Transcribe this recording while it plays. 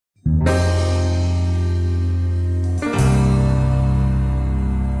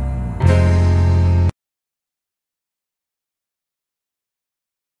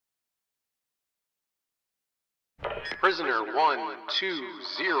Prisoner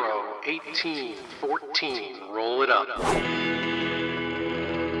 1201814. Roll it up.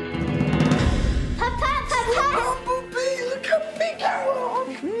 Bumblebee, look how big you are!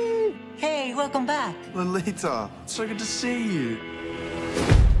 Hey, welcome back. Lolita, so good to see you.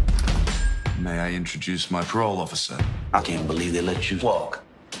 May I introduce my parole officer? I can't believe they let you walk.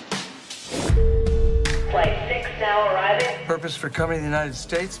 Flight 6 now arriving. Purpose for coming to the United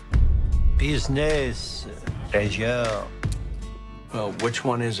States? Business, pleasure. Well, which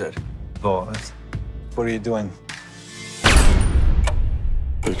one is it? Both. What are you doing?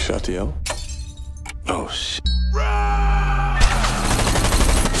 Big Shatiel? Oh, shit.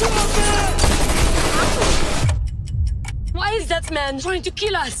 Why is that man trying to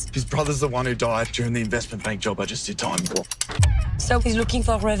kill us? His brother's the one who died during the investment bank job I just did time for. So he's looking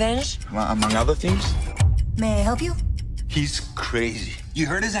for revenge? Among other things. May I help you? He's crazy. You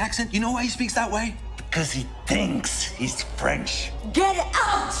heard his accent? You know why he speaks that way? Because he thinks he's French. Get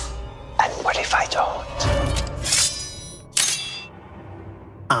out! And what if I don't?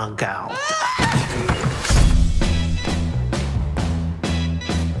 I'll go.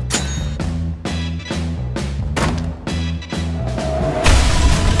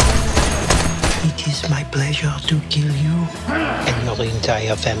 It is my pleasure to kill you and your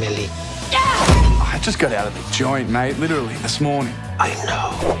entire family. I just got out of the joint, mate, literally this morning. I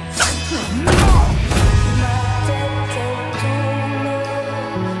know.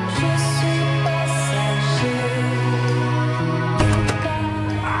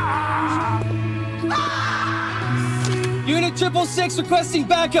 Unit 666 requesting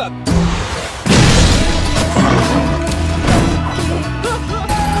backup.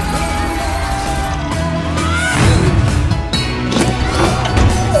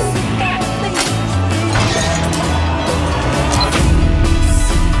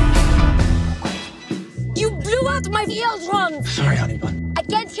 You blew out my eardrums! Sorry, honey bun. I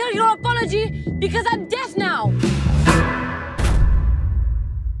can't hear your apology because I'm deaf now!